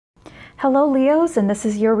Hello Leos, and this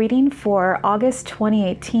is your reading for August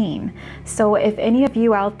 2018. So if any of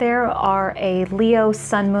you out there are a Leo,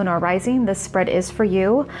 Sun, Moon, or Rising, this spread is for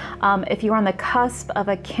you. If you're on the cusp of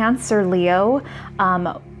a Cancer Leo,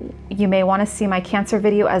 you may want to see my Cancer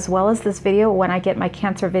video as well as this video when I get my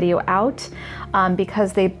Cancer video out,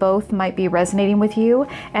 because they both might be resonating with you.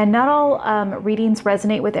 And not all readings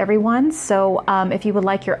resonate with everyone. So if you would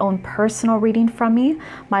like your own personal reading from me,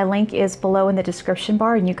 my link is below in the description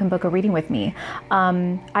bar and you can book a reading with me.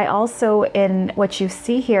 I also, in what you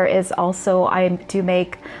see here, is also I do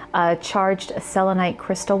make charged selenite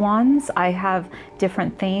crystal wands. I have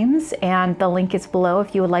different themes and the link is below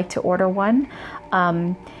if you would like to order one.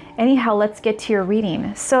 Anyhow, let's get to your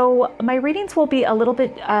reading. So my readings will be a little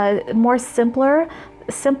bit more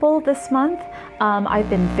simple this month. I've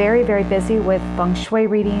been very busy with feng shui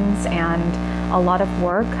readings and a lot of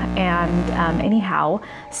work, and anyhow,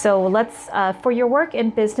 so let's for your work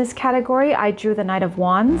and business category, I drew the Knight of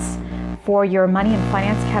Wands. For your money and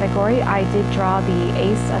finance category, I did draw the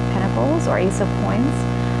Ace of Pentacles or Ace of Coins.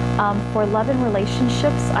 For love and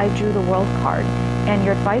relationships, I drew the World card, and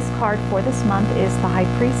your advice card for this month is the High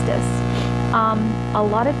Priestess. A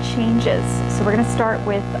lot of changes. So we're going to start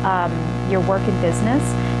with your work and business.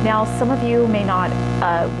 Now, some of you may not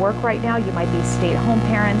work right now. You might be stay-at-home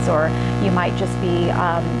parents, or you might just be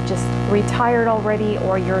just retired already,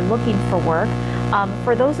 or you're looking for work.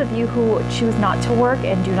 For those of you who choose not to work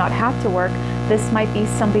and do not have to work, this might be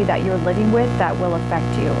somebody that you're living with that will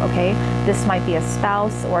affect you, okay? This might be a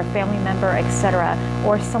spouse or a family member, etc.,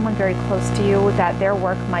 or someone very close to you that their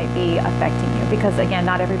work might be affecting you, because again,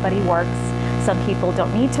 not everybody works. Some people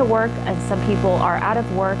don't need to work, and some people are out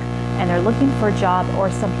of work and they're looking for a job, or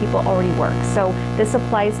some people already work. So this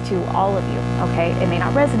applies to all of you, okay? It may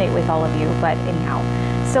not resonate with all of you, but anyhow.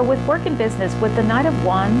 So with work and business, with the Knight of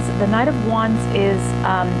Wands is,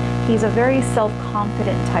 he's a very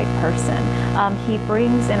self-confident type person. He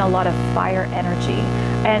brings in a lot of fire energy.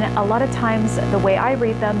 And a lot of times, the way I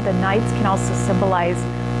read them, the Knights can also symbolize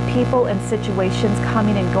people and situations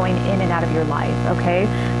coming and going in and out of your life, okay?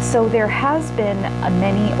 So there has been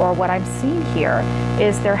or what I'm seeing here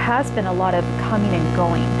is there has been a lot of coming and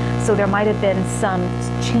going. So there might have been some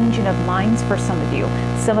changing of minds for some of you.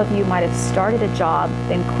 Some of you might have started a job,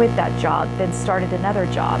 then quit that job, then started another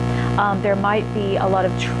job. There might be a lot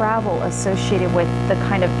of travel associated with the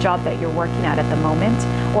kind of job that you're working at the moment,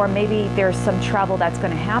 or maybe there's some travel that's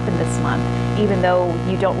going to happen this month, even though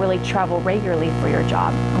you don't really travel regularly for your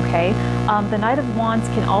job, okay? The Knight of Wands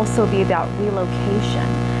can also be about relocation.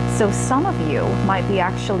 So some of you might be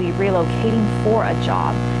actually relocating for a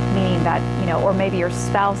job, meaning that, you know, or maybe your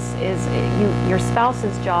spouse's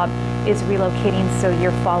job is relocating, so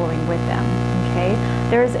you're following with them, okay?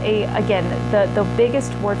 There's again, the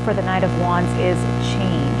biggest word for the Knight of Wands is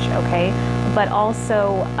change, okay? But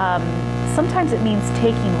also, sometimes it means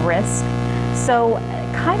taking risk. So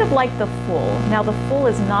kind of like the Fool. Now the Fool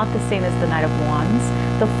is not the same as the Knight of Wands.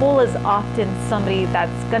 The Fool is often somebody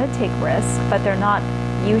that's going to take risks, but they're not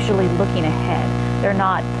usually looking ahead. They're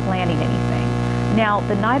not planning anything. Now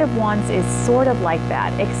the Knight of Wands is sort of like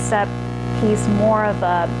that, except he's more of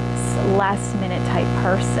a last minute type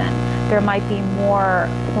person. There might be more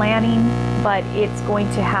planning, but it's going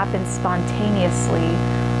to happen spontaneously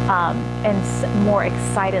and more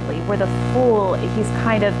excitedly. Where the Fool, he's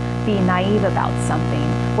kind of being naive about something.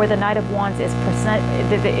 Where the Knight of Wands is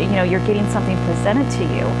you're getting something presented to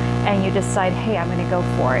you and you decide, hey, I'm going to go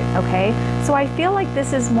for it, okay? So I feel like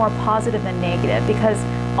this is more positive than negative, because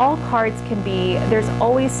all cards can be, there's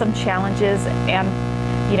always some challenges, and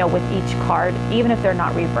with each card, even if they're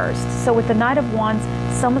not reversed. So with the Knight of Wands,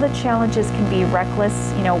 some of the challenges can be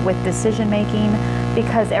reckless, with decision making,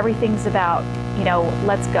 because everything's about,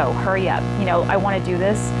 let's go, hurry up, I want to do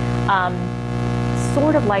this.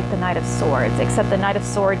 Sort of like the Knight of Swords, except the Knight of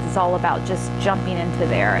Swords is all about just jumping into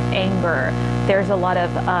their anger. There's a lot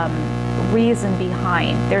of reason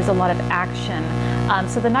behind. There's a lot of action.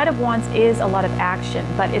 So the Knight of Wands is a lot of action,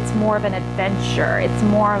 but it's more of an adventure. It's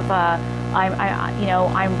more of a,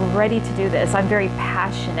 I'm ready to do this. I'm very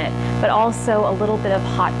passionate, but also a little bit of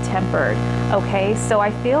hot-tempered. Okay, so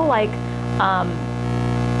I feel like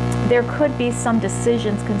there could be some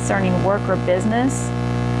decisions concerning work or business,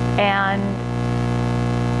 and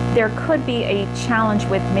there could be a challenge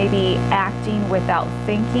with maybe acting without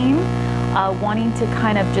thinking. wanting to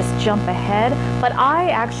kind of just jump ahead. But I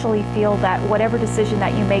actually feel that whatever decision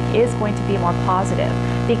that you make is going to be more positive,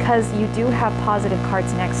 because you do have positive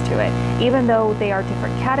cards next to it. Even though they are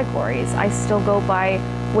different categories, I still go by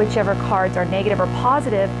whichever cards are negative or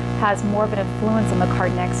positive has more of an influence on the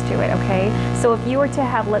card next to it, okay? So if you were to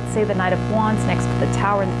have, let's say, the Knight of Wands next to the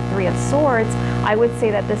Tower and the Three of Swords, I would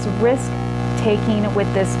say that this risk taking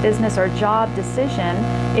with this business or job decision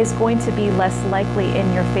is going to be less likely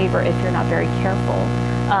in your favor if you're not very careful,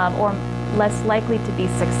 or less likely to be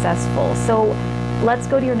successful. So let's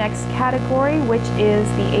go to your next category, which is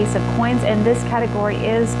the Ace of Coins, and this category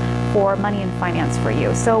is for money and finance for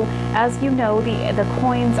you. So as you know, the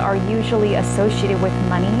coins are usually associated with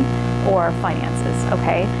money or finances,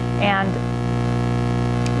 okay? And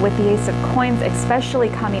with the Ace of Coins, especially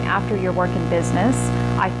coming after your work in business,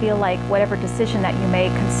 I feel like whatever decision that you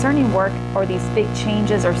make concerning work, or these big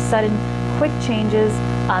changes or sudden quick changes,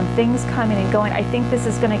 things coming and going, I think this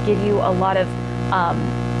is going to give you a lot of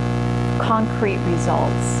concrete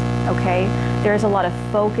results, okay? There's a lot of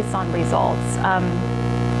focus on results.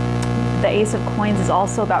 The Ace of Coins is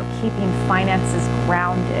also about keeping finances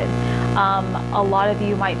grounded. A lot of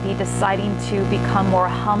you might be deciding to become more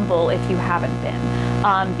humble if you haven't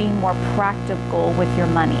been, being more practical with your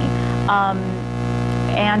money.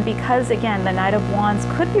 And because, again, the Knight of Wands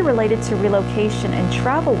could be related to relocation and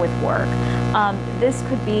travel with work, this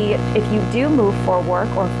could be if you do move for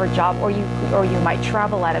work or for job, or you might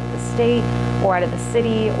travel out of the state or out of the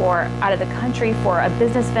city or out of the country for a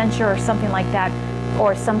business venture or something like that,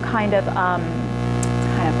 or some kind of, it's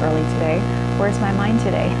kind of early today. Where's my mind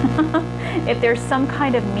today? If there's some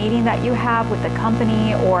kind of meeting that you have with a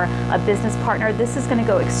company or a business partner, this is going to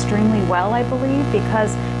go extremely well, I believe,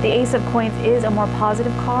 because the Ace of Coins is a more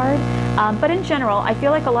positive card. But in general, I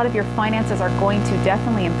feel like a lot of your finances are going to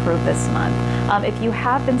definitely improve this month. If you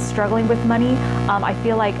have been struggling with money, I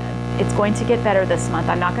feel like it's going to get better this month.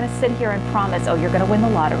 I'm not going to sit here and promise, oh, you're going to win the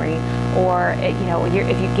lottery, or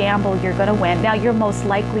if you gamble, you're going to win. Now, you're most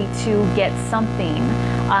likely to get something.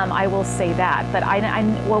 I will say that. But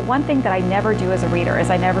well, one thing that I never do as a reader is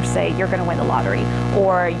I never say you're going to win the lottery,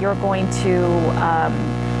 or you're going to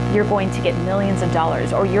get millions of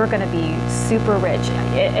dollars, or you're going to be super rich.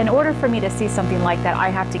 In order for me to see something like that, I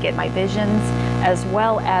have to get my visions as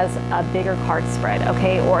well as a bigger card spread,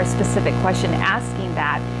 okay, or a specific question asking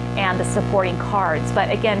that, and the supporting cards. But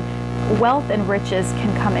again, wealth and riches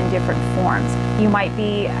can come in different forms. You might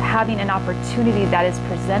be having an opportunity that is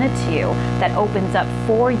presented to you that opens up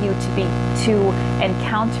for you to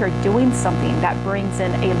encounter doing something that brings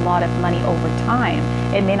in a lot of money over time.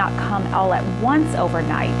 It may not come all at once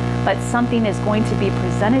overnight, but something is going to be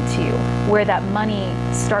presented to you where that money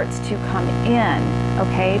starts to come in,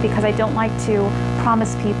 okay? Because I don't like to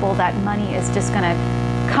promise people that money is just going to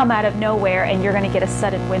come out of nowhere and you're going to get a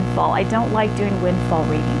sudden windfall. I don't like doing windfall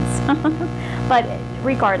readings. But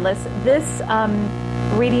regardless, this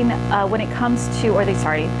reading, when it comes to,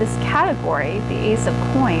 this category, the Ace of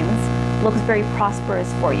Coins, looks very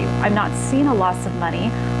prosperous for you. I'm not seeing a loss of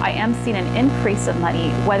money. I am seeing an increase of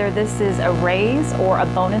money, whether this is a raise or a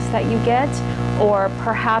bonus that you get, or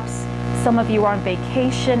perhaps some of you are on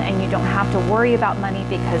vacation and you don't have to worry about money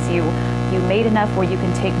because you made enough where you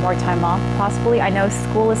can take more time off, possibly. I know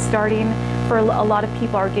school is starting. For a lot of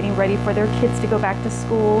people are getting ready for their kids to go back to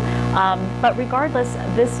school. But regardless,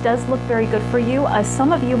 this does look very good for you.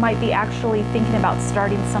 Some of you might be actually thinking about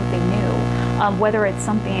starting something new, whether it's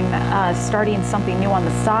starting something new on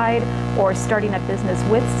the side or starting a business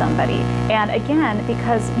with somebody. And again,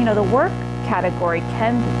 because the work category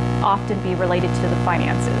can often be related to the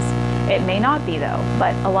finances. It may not be though,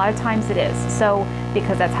 but a lot of times it is. So,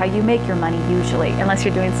 because that's how you make your money usually, unless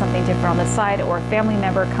you're doing something different on the side, or a family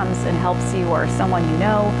member comes and helps you, or someone you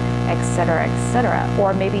know, etc., etc.,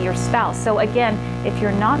 or maybe your spouse. So again, if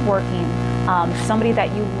you're not working, somebody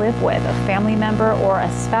that you live with, a family member or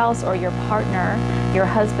a spouse or your partner, your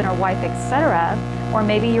husband or wife, etc., or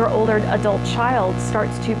maybe your older adult child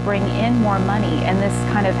starts to bring in more money, and this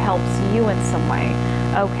kind of helps you in some way,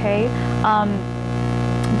 okay?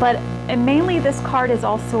 And mainly this card is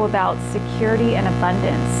also about security and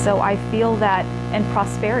abundance. So I feel that, and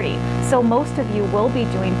prosperity. So most of you will be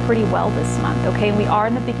doing pretty well this month, okay? And we are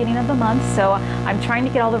in the beginning of the month, so I'm trying to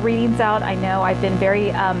get all the readings out. I know I've been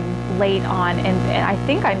very late on, and I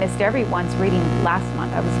think I missed everyone's reading last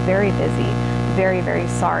month. I was very busy, very, very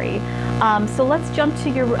sorry. So let's jump to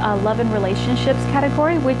your love and relationships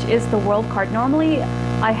category, which is the World card. Normally,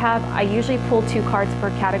 I usually pull 2 cards per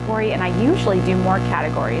category, and I usually do more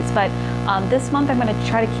categories, but this month I'm going to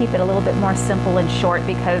try to keep it a little bit more simple and short,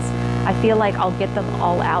 because I feel like I'll get them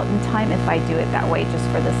all out in time if I do it that way just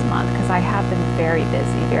for this month, because I have been very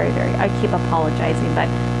busy, very. I keep apologizing, but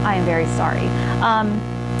I am very sorry.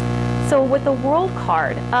 So with the World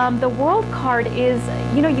card, the World card is,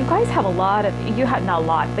 you know, you guys have a lot of, you have, not a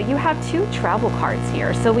lot, but you have 2 travel cards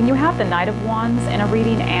here. So when you have the Knight of Wands in a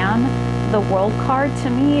reading and the World card, to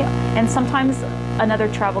me, and sometimes another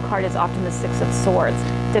travel card is often the Six of Swords,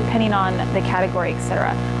 depending on the category,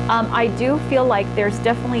 etc. I do feel like there's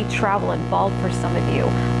definitely travel involved for some of you,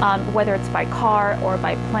 whether it's by car or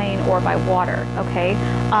by plane or by water, okay?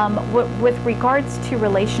 With regards to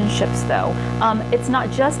relationships though, it's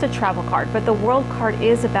not just a travel card, but the World card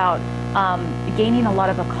is about gaining a lot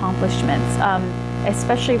of accomplishments,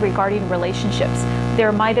 especially regarding relationships.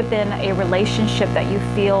 There might have been a relationship that you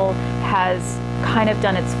feel has kind of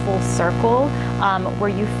done its full circle, where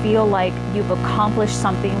you feel like you've accomplished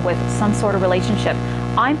something with some sort of relationship.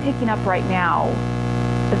 I'm picking up right now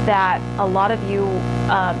that a lot of you,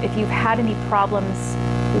 if you've had any problems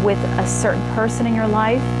with a certain person in your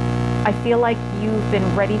life, I feel like you've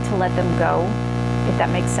been ready to let them go, if that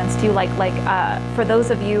makes sense to you. Like for those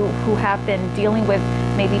of you who have been dealing with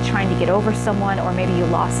maybe trying to get over someone, or maybe you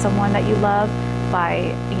lost someone that you love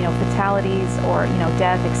by, you know, fatalities or, you know,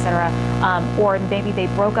 death, etc., or maybe they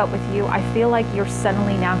broke up with you, I feel like you're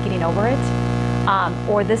suddenly now getting over it,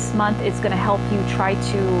 or this month is going to help you try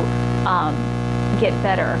to get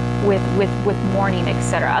better with mourning,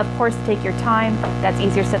 etc. Of course, take your time. That's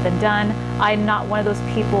easier said than done. I'm not one of those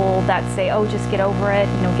people that say, oh, just get over it,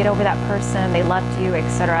 you know, get over that person, they left you,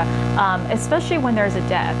 etc. Especially when there's a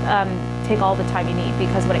death. Take all the time you need,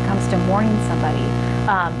 because when it comes to mourning somebody,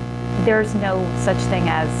 there's no such thing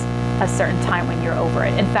as a certain time when you're over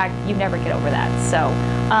it. In fact, you never get over that. So,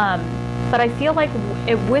 but I feel like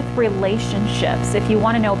with relationships, if you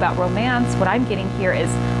want to know about romance, what I'm getting here is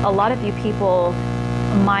a lot of you people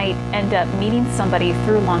might end up meeting somebody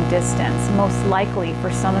through long distance, most likely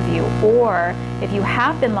for some of you. Or if you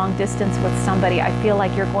have been long distance with somebody, I feel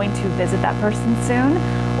like you're going to visit that person soon,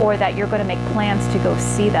 or that you're going to make plans to go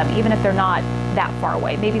see them, even if they're not that far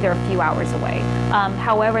away. Maybe they're a few hours away.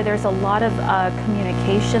 However, there's a lot of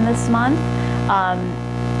communication this month.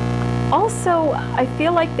 Also, I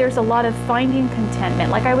feel like there's a lot of finding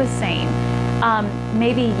contentment. Like I was saying,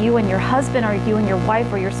 maybe you and your husband, or you and your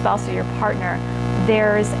wife, or your spouse, or your partner,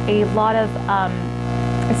 there's a lot of,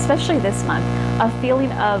 especially this month, a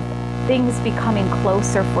feeling of things becoming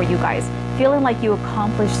closer for you guys, feeling like you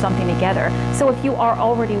accomplished something together. So if you are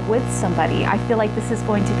already with somebody, I feel like this is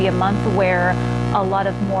going to be a month where a lot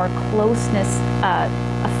of more closeness,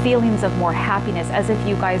 feelings of more happiness, as if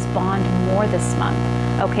you guys bond more this month.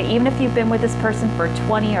 Okay, even if you've been with this person for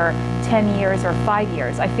 20 or 10 years or 5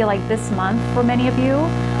 years, I feel like this month for many of you,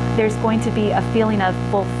 there's going to be a feeling of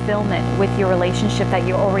fulfillment with your relationship that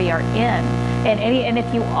you already are in. And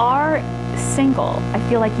if you are single, I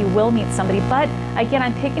feel like you will meet somebody. But again,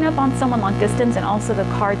 I'm picking up on someone long distance, and also the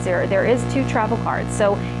cards there is 2 travel cards.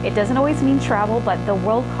 So it doesn't always mean travel, but the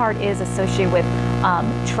World card is associated with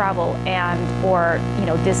travel and, or, you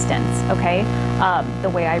know, distance, okay? The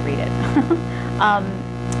way I read it.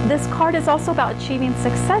 This card is also about achieving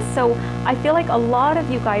success. So I feel like a lot of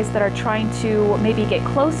you guys that are trying to maybe get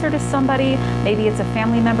closer to somebody, maybe it's a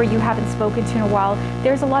family member you haven't spoken to in a while,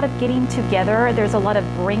 there's a lot of getting together, there's a lot of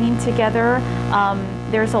bringing together,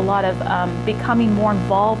 there's a lot of becoming more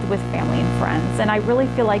involved with family and friends. And I really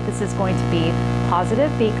feel like this is going to be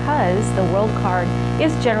positive, because the World card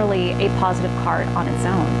is generally a positive card on its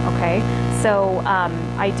own, okay? So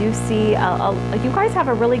I do see you guys have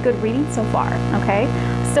a really good reading so far, okay?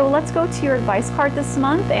 So let's go to your advice card this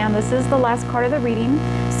month, and this is the last card of the reading.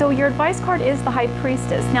 So your advice card is the High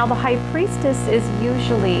Priestess. Now the High Priestess is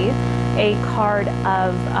usually a card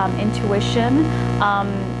of intuition.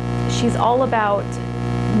 She's all about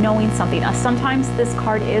knowing something. Sometimes this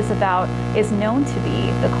card is known to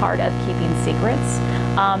be the card of keeping secrets.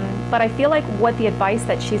 But I feel like what the advice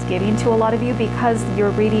that she's giving to a lot of you, because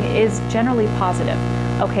your reading is generally positive,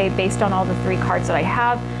 okay, based on all the 3 cards that I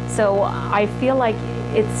have. So I feel like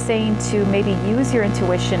it's saying to maybe use your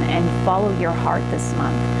intuition and follow your heart this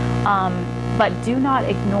month. But do not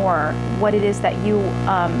ignore what it is that you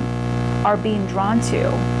are being drawn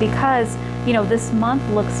to, because, you know, this month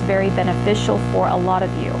looks very beneficial for a lot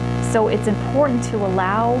of you. So it's important to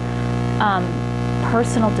allow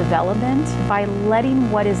personal development by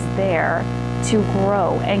letting what is there to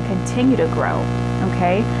grow and continue to grow,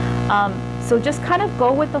 okay? So just kind of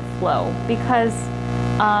go with the flow, because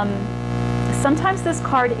sometimes this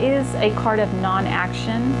card is a card of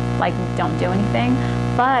non-action, like don't do anything,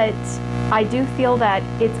 but I do feel that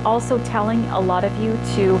it's also telling a lot of you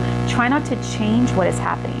to try not to change what is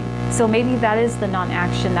happening. So maybe that is the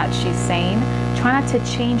non-action that she's saying. Try not to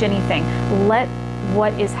change anything. Let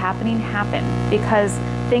what is happening happen, because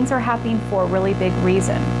things are happening for a really big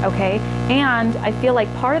reason, okay? And I feel like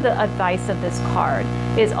part of the advice of this card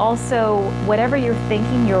is also whatever you're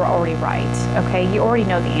thinking, you're already right, okay? You already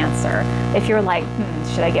know the answer. If you're like,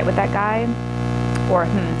 should I get with that guy? Or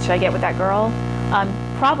should I get with that girl?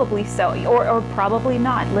 Probably so, or probably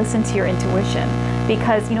not. Listen to your intuition,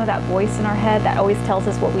 because you know that voice in our head that always tells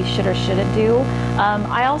us what we should or shouldn't do.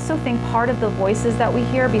 I also think part of the voices that we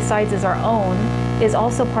hear, besides as our own, is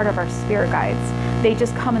also part of our spirit guides. They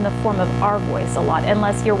just come in the form of our voice a lot,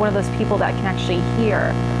 unless you're one of those people that can actually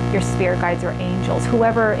hear your spirit guides or angels,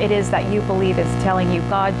 whoever it is that you believe is telling you,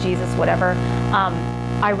 God, Jesus, whatever.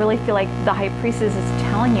 I really feel like the High Priestess is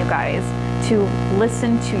telling you guys to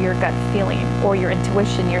listen to your gut feeling or your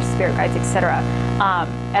intuition, your spirit guides, etc.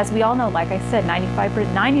 As we all know, like I said,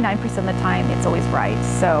 99% of the time, it's always right.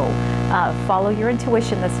 So follow your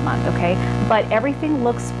intuition this month, okay? But everything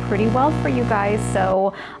looks pretty well for you guys.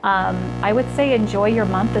 So I would say enjoy your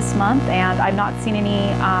month this month. And I'm not seeing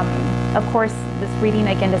any, of course, this reading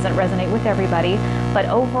again doesn't resonate with everybody, but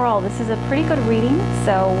overall, this is a pretty good reading.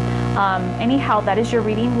 So anyhow, that is your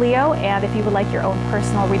reading, Leo. And if you would like your own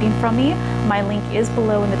personal reading from me, my link is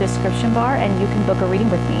below in the description bar, and you can book a reading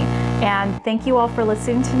with me. And thank you all for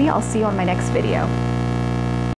listening to me. I'll see you on my next video.